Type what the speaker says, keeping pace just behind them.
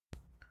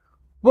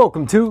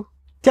Welcome to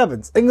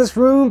Kevin's English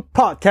Room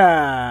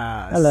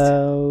Podcast.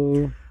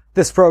 Hello.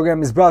 This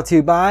program is brought to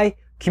you by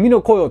Kimi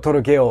no Koi o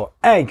Torokeo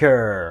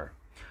Anchor.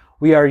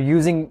 We are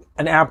using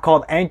an app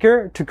called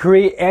Anchor to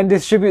create and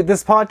distribute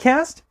this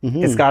podcast.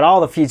 Mm-hmm. It's got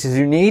all the features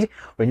you need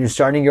when you're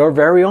starting your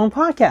very own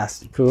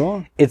podcast.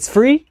 Cool. It's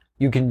free.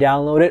 You can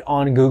download it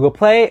on Google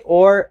Play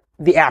or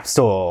the App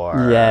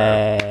Store.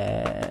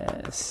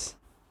 Yes.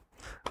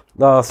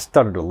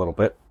 Stuttered a little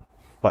bit,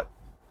 but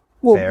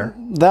well, fair.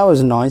 That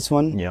was a nice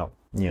one. Yeah.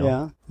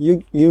 Yeah.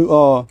 You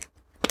are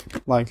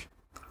like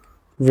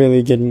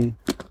really getting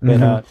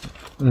better at.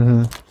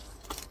 Mm-hmm.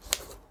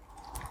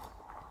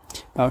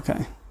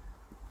 Okay.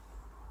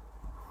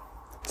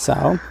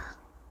 So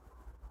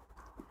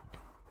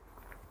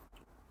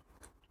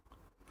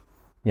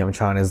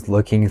Yamchan is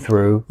looking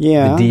through the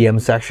Yeah.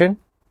 DM section,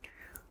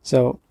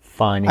 so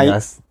finding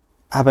us.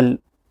 I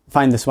haven't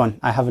find this one.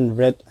 I haven't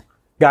read,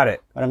 Got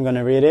it. but I'm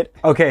gonna read it.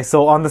 Okay,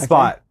 so on the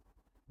spot,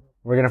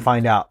 we're gonna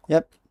find out.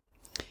 Yep.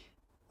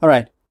 All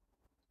right.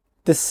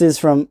 This is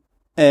from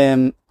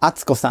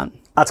Atsuko-san.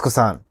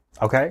 Atsuko-san.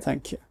 Okay.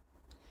 Thank you.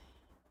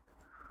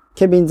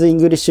 Kevin's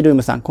English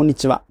Room さん、こんに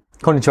ちは。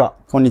こんにちは。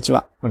こんにち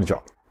は。こんにち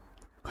は。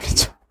こんに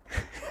ちは。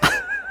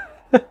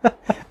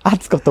あ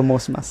つこと申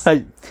します。は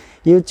い。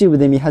YouTube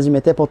で見始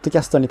めて、ポッドキ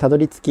ャストにたど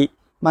り着き、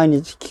毎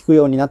日聞く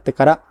ようになって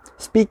から、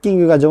スピーキン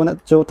グが上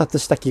達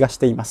した気がし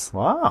ています。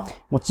Wow.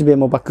 モチベ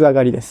も爆上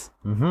がりです。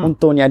本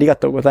当にありが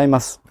とうございま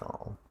す。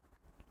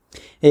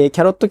キ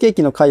ャロットケー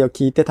キの回を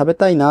聞いて食べ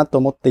たいなと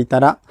思っていた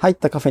ら、入っ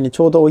たカフェにち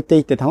ょうど置いて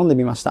いて頼んで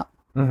みました。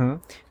デ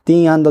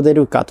ィーン&デ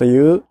ルーカと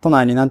いう都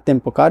内に何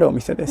店舗かあるお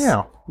店です。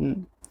Yeah.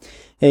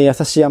 優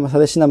しい甘さ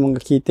でシナモンが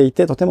効いてい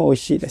てとても美味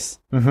しいで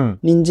す。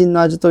人参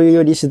の味という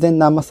より自然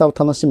な甘さを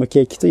楽しむ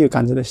ケーキという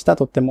感じでした。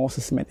とってもおす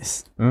すめで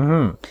す。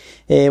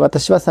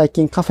私は最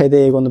近カフェ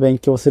で英語の勉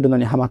強をするの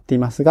にハマってい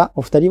ますが、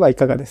お二人はい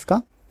かがです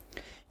か？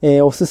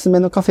おすすめ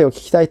のカフェを聞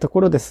きたいと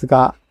ころです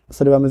が、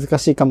それは難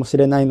しいかもし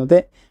れないの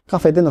で、カ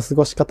フェでの過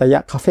ごし方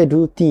やカフェ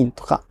ルーティーン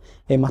とか、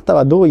また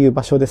はどういう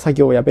場所で作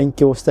業や勉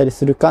強をしたり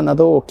するかな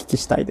どをお聞き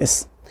したいで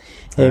す。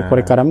こ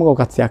れからもご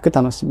活躍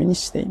楽しみに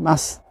していま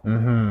す。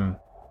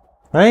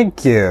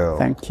Thank you.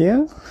 Thank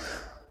you.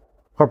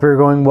 Hope you're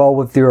going well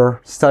with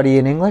your study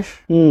in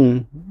English.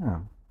 Yeah.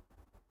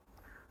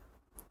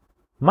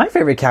 My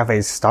favorite cafe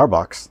is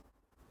Starbucks.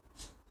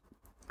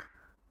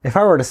 If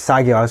I were to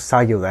Sagyo, I would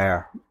Sagyo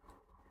there.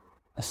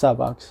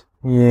 Starbucks.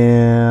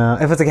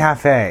 Yeah, if it's a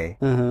cafe.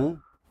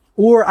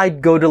 Or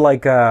I'd go to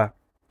like a...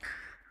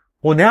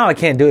 Well, now I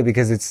can't do it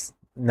because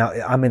now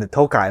I'm in the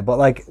Tokai. But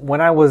like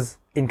when I was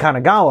in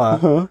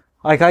Kanagawa,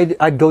 like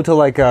I'd go to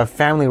like a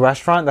family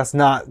restaurant that's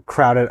not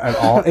crowded at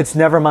all. It's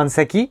never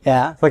manseki.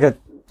 Yeah. It's like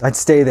I'd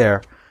stay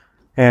there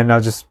and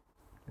I'll just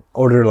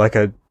order like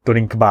a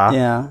drink bar.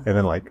 Yeah. And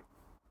then like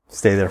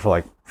stay there for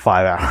like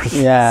 5 hours,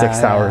 Yeah,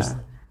 6 hours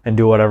and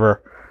do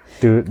whatever.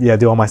 Do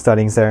all my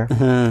studyings there.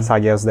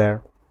 Sagyo's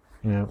there.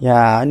 Yeah.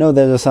 Yeah, I know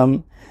there's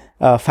some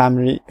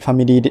families,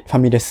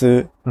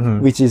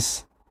 which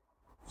is,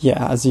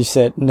 yeah, as you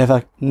said,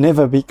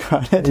 never be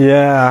crowded.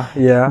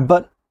 Yeah.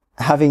 But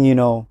having,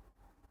 dengen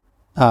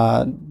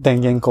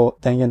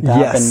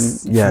tap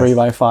and free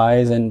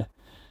Wi-Fi's, and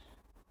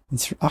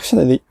it's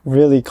actually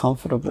really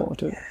comfortable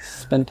to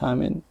spend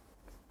time in.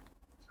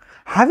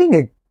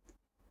 Having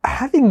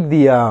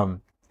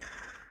the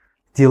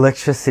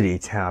electricity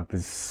tap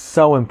is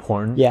so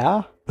important.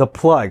 Yeah. The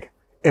plug.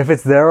 If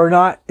it's there or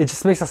not, it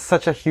just makes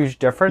such a huge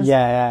difference.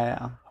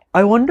 Yeah.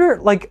 I wonder,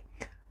 like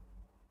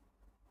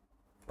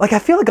I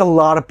feel like a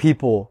lot of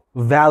people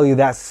value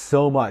that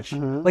so much.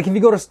 Like if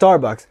you go to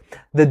Starbucks,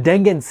 the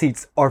dengen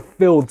seats are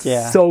filled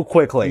so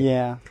quickly.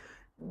 Yeah.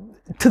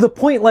 To the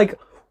point, like,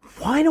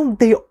 why don't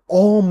they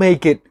all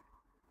make it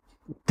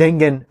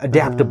dengen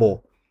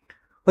adaptable?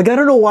 Like, I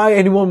don't know why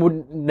anyone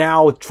would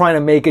now try to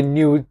make a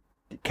new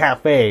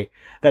cafe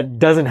that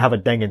doesn't have a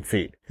dengen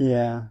seat.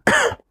 Yeah.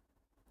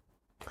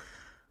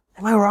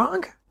 Am I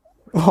wrong?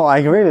 Oh, I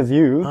agree with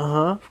you.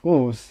 Of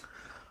course.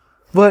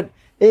 But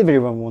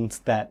everyone wants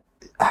that.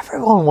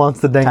 Everyone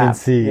wants the dengen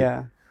seat.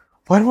 Yeah.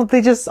 Why don't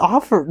they just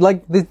offer,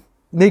 like, they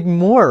make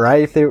more,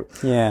 right? If they...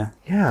 Yeah.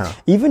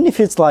 Even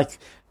if it's like,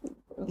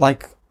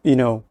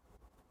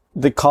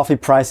 the coffee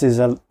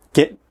prices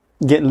get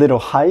a little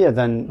higher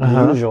than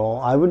usual,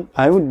 I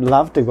would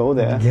love to go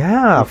there.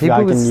 Yeah. If people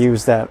I can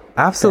use that.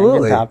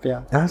 Absolutely. Tap,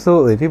 yeah.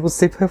 Absolutely. People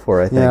stay pay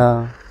for it, I think.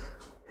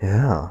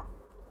 Yeah.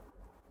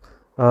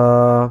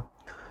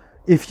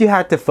 If you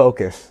had to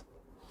focus,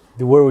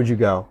 where would you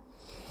go?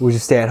 Would you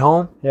stay at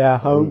home? Yeah,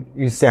 home.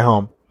 You stay at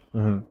home.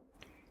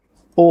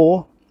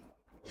 Or,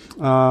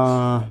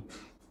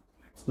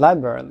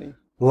 library.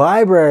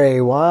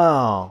 Library,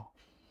 wow.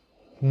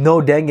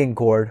 No dengen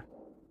cord.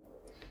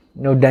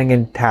 No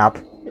dengen tap.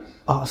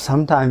 Oh,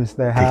 sometimes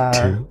they have.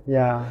 They do?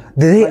 Yeah.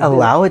 Do they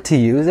allow it to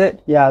use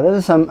it? Yeah,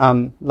 there's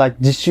some, like,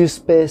 jishu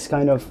space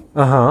kind of.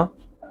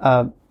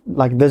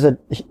 Like, there's a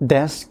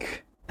desk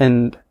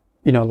and,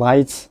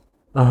 lights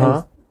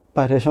and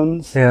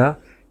partitions. Yeah.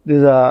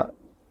 There's a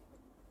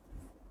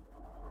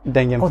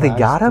dengen Oh, they flags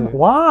got him? too.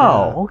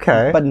 Wow. Yeah.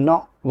 Okay. But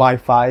not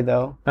Wi-Fi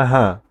though.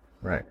 Uh-huh.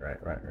 Right.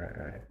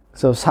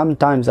 So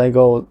sometimes I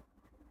go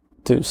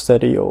to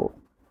study or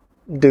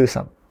do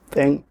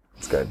something.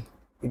 That's good.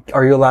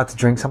 Are you allowed to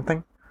drink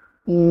something?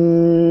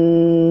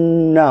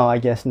 No, I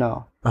guess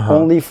no. Uh-huh.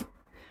 Only,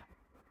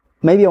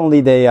 maybe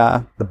only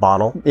the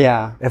bottle?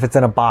 yeah. If it's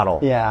in a bottle.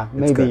 Yeah, it's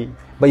maybe. good.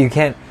 But you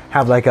can't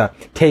have like a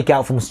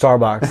takeout from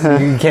Starbucks.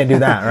 You can't do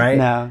that, right?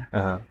 No.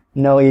 Uh-huh.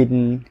 No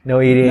eating.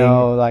 No eating.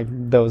 No, like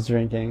those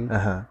drinking.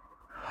 Uh-huh.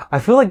 I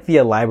feel like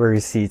the library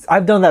seats,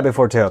 I've done that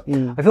before too.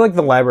 I feel like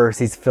the library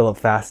seats fill up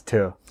fast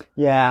too.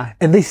 Yeah.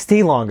 And they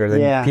stay longer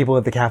than people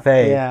at the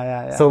cafe.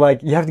 Yeah. So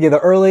like you have to get there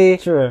early.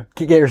 Sure.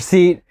 Get your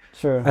seat.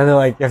 Sure. And then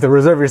like you have to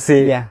reserve your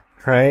seat. Yeah.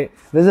 Right?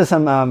 This is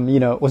some,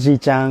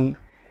 oji-chan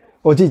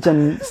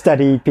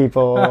study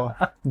people.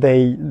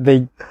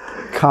 They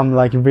come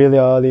like really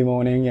early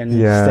morning and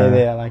stay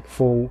there like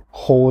full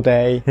whole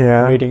day.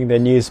 Yeah. Reading the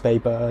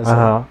newspapers.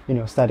 And,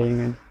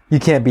 studying and. You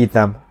can't beat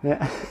them.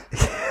 Yeah.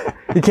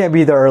 You can't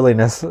beat the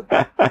earliness.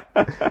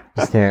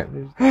 Just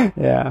can't.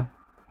 Yeah.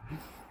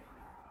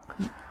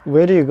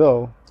 Where do you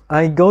go?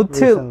 I go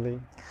to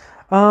Recently?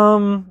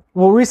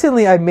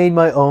 Recently I made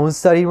my own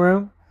study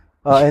room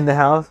in the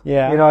house.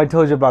 Yeah. I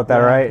told you about that,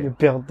 right? You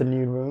built the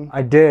new room.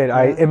 I did.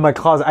 In my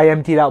closet, I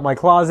emptied out my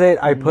closet.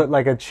 I put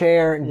like a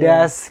chair,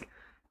 desk,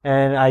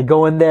 and I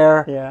go in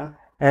there. Yeah.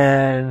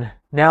 And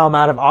now I'm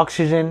out of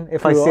oxygen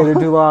if I stay there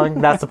too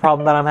long. That's the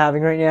problem that I'm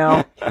having right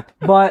now.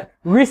 But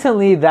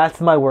recently,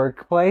 that's my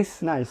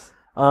workplace. Nice.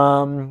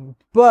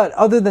 But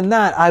other than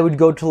that, I would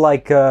go to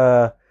like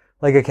a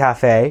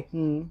cafe.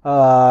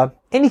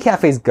 Any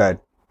cafe is good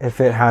if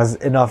it has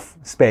enough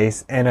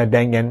space and a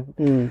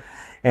dengen.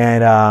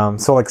 And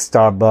so like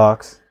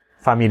Starbucks,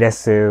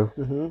 Famiresu.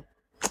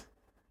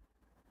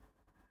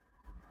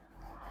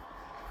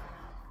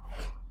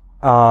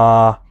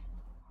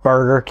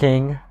 Burger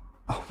King.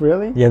 Oh,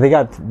 really? Yeah, they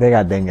got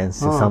dengens.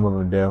 Some of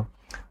them do.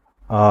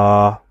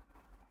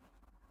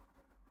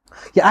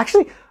 Yeah,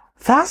 actually,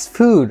 fast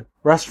food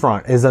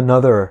restaurant is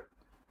another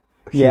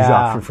huge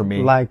option for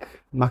me. Like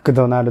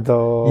McDonald's.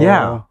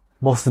 Yeah,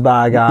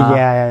 Mosburger.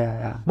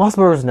 Yeah.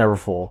 Mosburger's never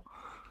full,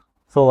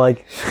 so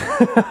like,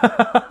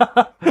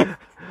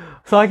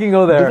 so I can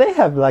go there. Do they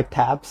have like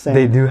taps?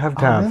 They do have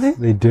taps. Oh, really?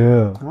 They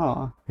do.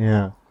 Oh.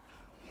 Yeah.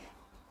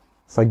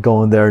 It's like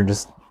going there and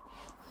just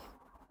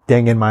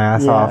dinging my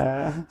ass off.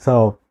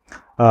 So,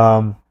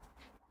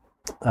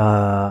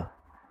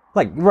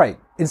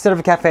 instead of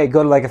a cafe,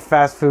 go to like a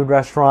fast food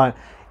restaurant,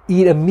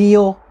 eat a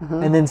meal,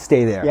 and then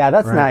stay there. Yeah,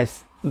 that's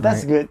nice.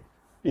 That's good,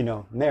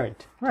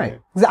 merit. Right.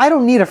 'Cause I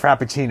don't need a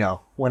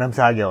frappuccino when I'm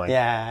sagoing.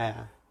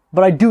 Yeah.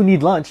 But I do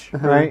need lunch,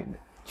 right?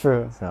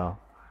 True. So.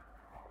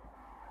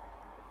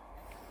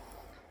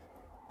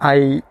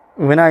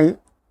 When I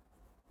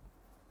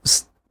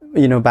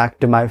back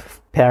to my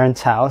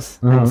parents' house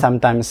and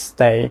sometimes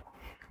stay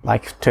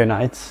like 2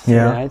 nights, 3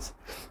 nights.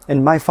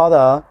 And my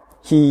father,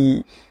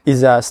 he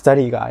is a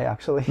study guy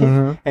actually.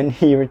 And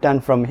he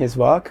returned from his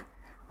work,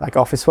 like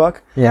office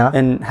work. Yeah.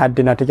 And had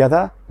dinner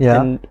together.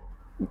 Yeah. And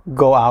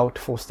go out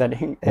for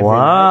studying every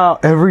night.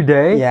 Every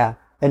day? Yeah.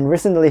 And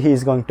recently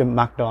he's going to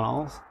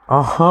McDonald's.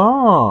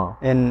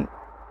 And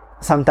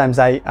sometimes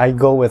I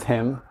go with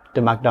him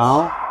to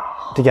McDonald's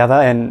together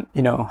and,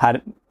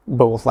 had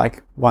both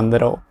like one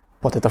little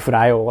potato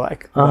fry or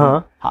like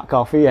hot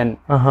coffee and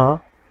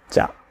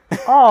ciao.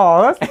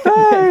 Oh, that's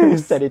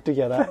nice. Study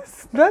together.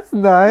 That's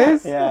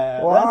nice.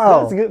 Yeah.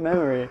 Wow. That's a good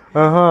memory.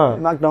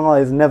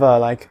 McDonald's is never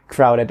like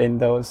crowded in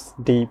those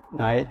deep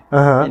night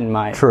in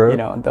my,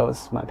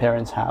 my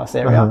parents' house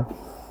area.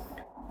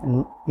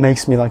 And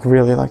makes me like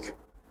really like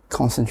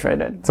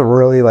concentrated. It's a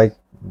really like,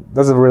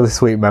 that's a really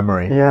sweet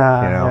memory.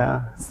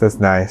 Yeah. That's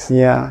nice.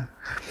 Yeah.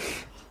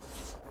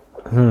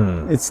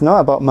 It's not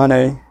about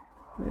money.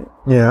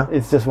 Yeah.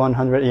 It's just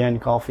 100 yen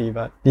coffee,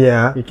 but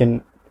yeah, you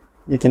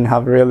can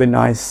have really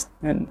nice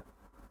and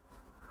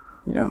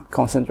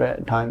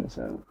concentrated time.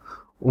 So,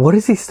 what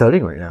is he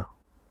studying right now?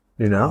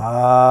 Do you know?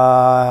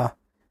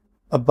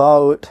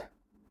 About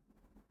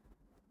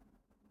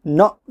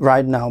not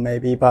right now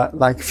maybe, but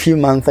like a few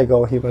months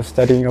ago he was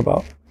studying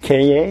about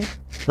KA.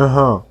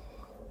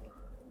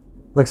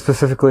 Like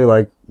specifically,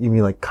 like you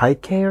mean like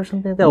Kaikei or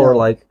something like that, No, or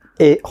like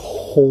a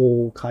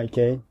whole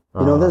Kaikei.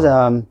 There's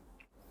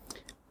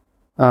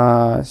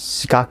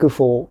shikaku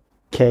for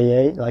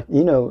KA, like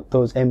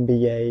those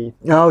MBA.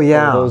 Oh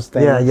yeah, those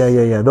things.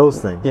 Yeah, those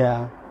things.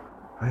 Yeah,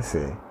 I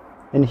see.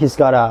 and he's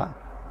got a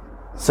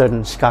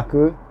certain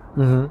shikaku.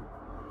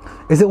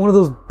 Is it one of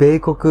those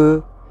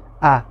Beikoku?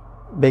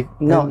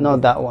 No,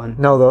 not that one.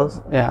 No,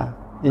 those. Yeah,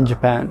 in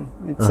Japan,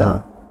 it's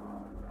a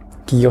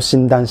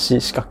Kiyoshindanshi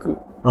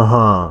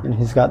shikaku. And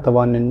he's got the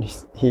one, and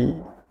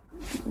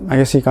I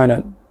guess he kind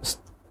of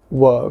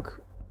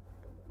work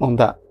on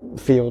that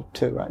field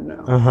too right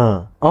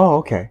now. Oh,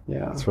 okay.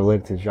 Yeah, it's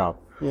related to his job.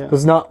 Yeah, so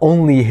it's not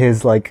only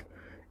his like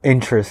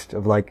interest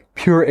of like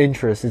pure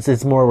interest.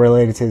 It's more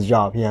related to his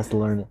job. He has to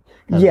learn it.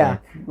 Yeah,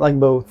 like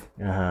both.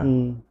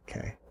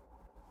 Okay.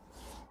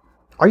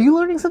 Are you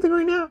learning something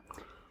right now?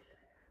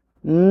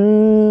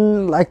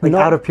 Like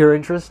out of pure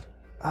interest?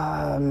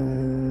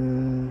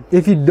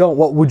 If you don't,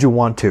 what would you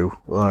want to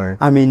learn?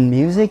 I mean,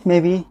 music,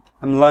 maybe.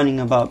 I'm learning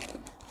about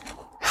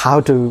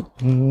how to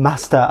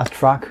master a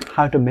track,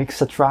 how to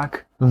mix a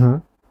track. Mm-hmm.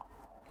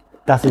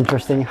 That's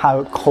interesting.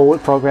 How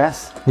chord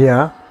progress.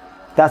 Yeah.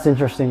 That's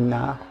interesting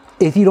now.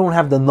 If you don't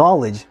have the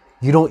knowledge,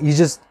 so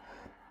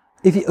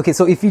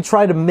if you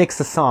try to mix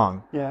a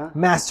song,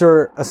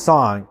 master a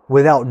song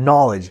without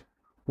knowledge,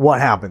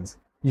 what happens?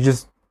 You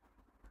just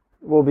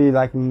will be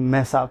like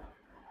mess up.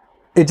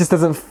 It just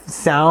doesn't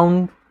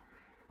sound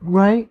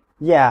right?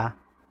 Yeah.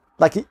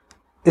 Like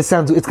it's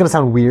gonna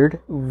sound weird.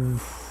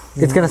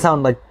 It's gonna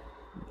sound like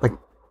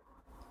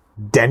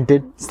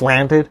dented,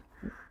 slanted.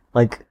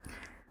 Like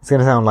it's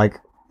gonna sound like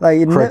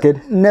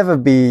crooked. Never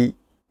be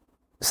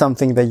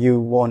something that you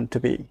want to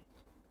be.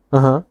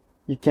 Uh-huh.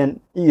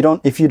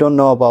 If you don't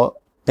know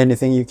about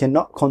anything, you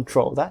cannot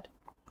control that.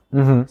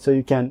 Mm-hmm. So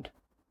you can't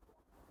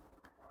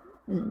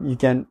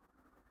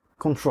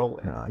control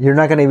it. You're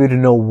not gonna be able to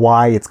know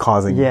why it's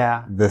causing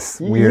this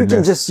weirdness. You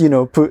can just,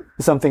 put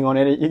something on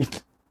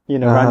it,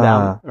 run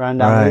down.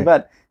 Right.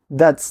 But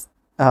that's,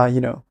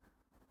 you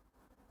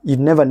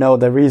never know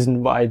the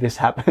reason why this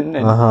happened,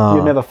 and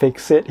you never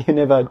fix it. You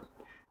never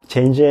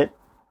change it.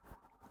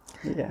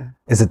 Yeah.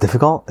 Is it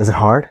difficult? Is it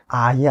hard?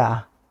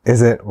 Yeah.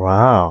 Is it?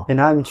 Wow.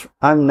 And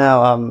I'm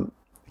now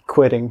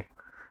quitting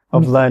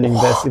of learning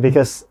this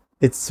because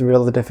it's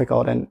really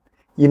difficult, and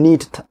you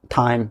need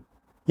time.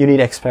 You need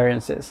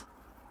experiences.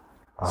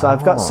 So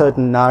I've got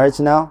certain knowledge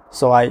now,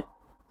 so I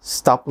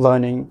stop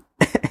learning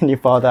any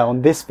further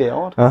on this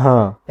field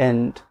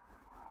and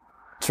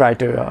try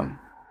to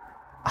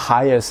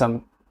hire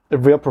a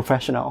real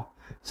professional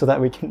so that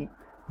we can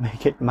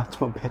make it much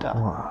more better.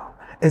 Wow.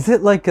 Is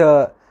it like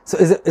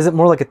is it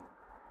more like a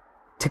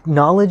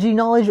technology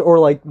knowledge or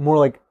like more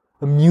like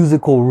a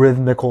musical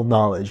rhythmical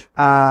knowledge?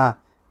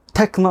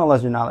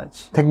 Technology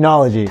knowledge.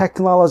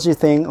 Technology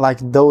thing, like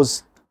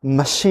those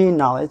machine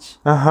knowledge.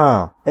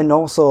 And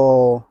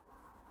also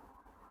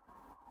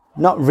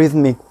not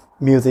rhythmic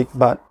music,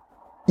 but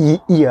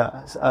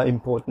ears are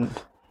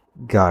important.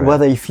 Got it.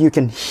 Whether if you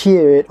can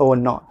hear it or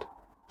not.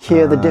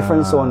 Hear the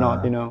difference or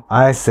not,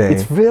 I see.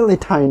 It's really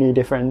tiny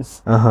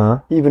difference.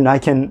 Even I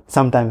can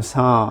sometimes,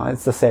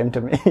 it's the same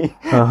to me.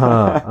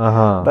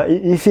 But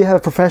if you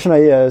have professional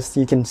ears,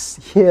 you can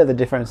hear the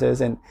differences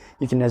and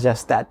you can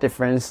adjust that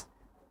difference.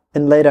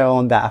 And later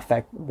on, that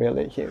affect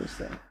really huge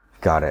thing.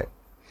 Got it.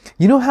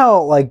 You know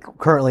how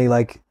currently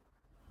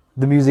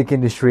the music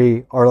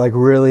industry are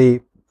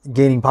really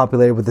gaining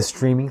popularity with the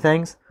streaming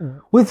things?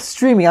 With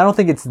streaming, I don't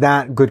think it's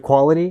that good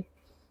quality.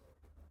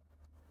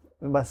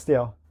 But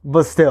still.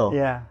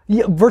 Yeah.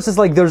 Versus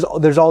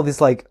there's all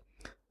these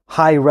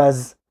high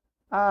res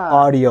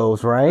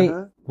audios, right?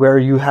 Where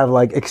you have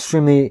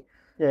extremely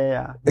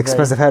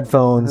expensive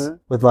headphones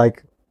with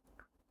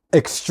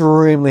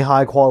extremely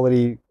high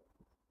quality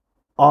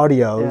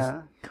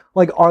audios.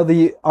 Are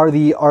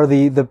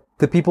the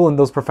people in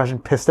those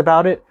professions pissed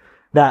about it?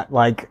 That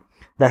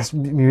that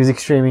music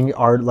streaming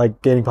are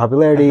gaining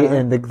popularity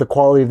and the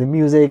quality of the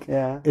music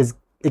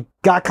it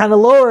got kind of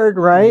lowered,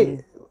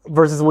 right?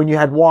 Versus when you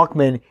had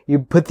Walkman, you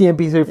put the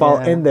MP3 file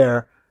in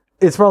there,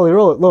 it's probably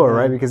lower,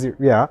 right? Because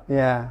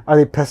are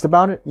they pissed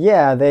about it?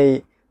 Yeah,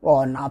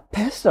 not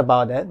pissed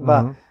about it,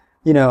 but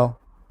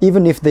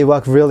even if they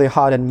work really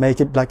hard and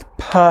make it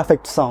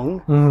perfect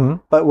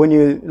song, but when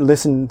you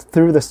listen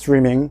through the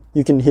streaming,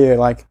 you can hear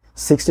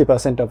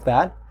 60% of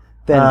that,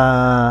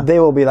 then they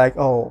will be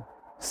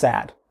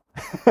sad.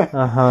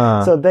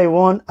 So they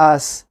want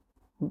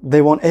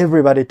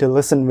everybody to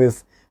listen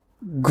with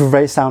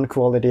great sound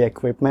quality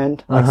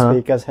equipment,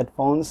 speakers,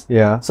 headphones,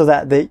 so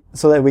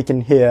that we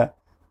can hear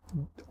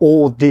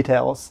all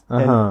details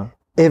and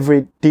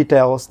every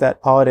details that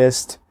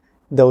artist,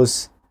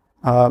 those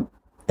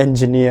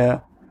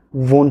engineer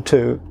want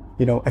to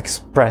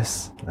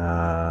express.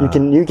 You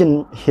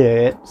can hear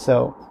it,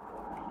 so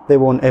they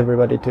want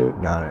everybody to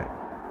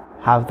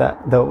have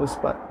those.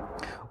 But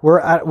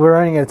we're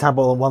running out of time.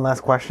 But one last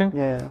question.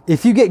 Yeah.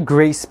 If you get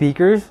great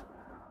speakers,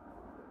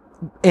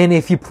 and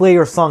if you play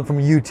your song from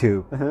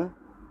YouTube,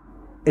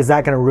 is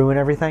that going to ruin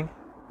everything?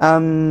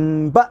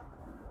 But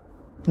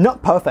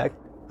not perfect.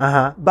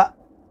 But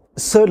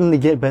certainly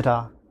get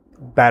better.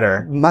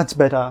 Better. Much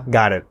better.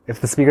 Got it. If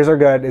the speakers are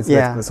good, it's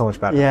so much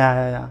better.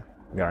 Yeah.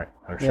 All right.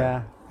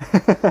 Yeah.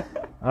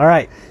 All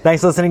right.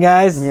 Thanks for listening,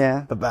 guys.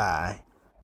 Yeah. Bye-bye.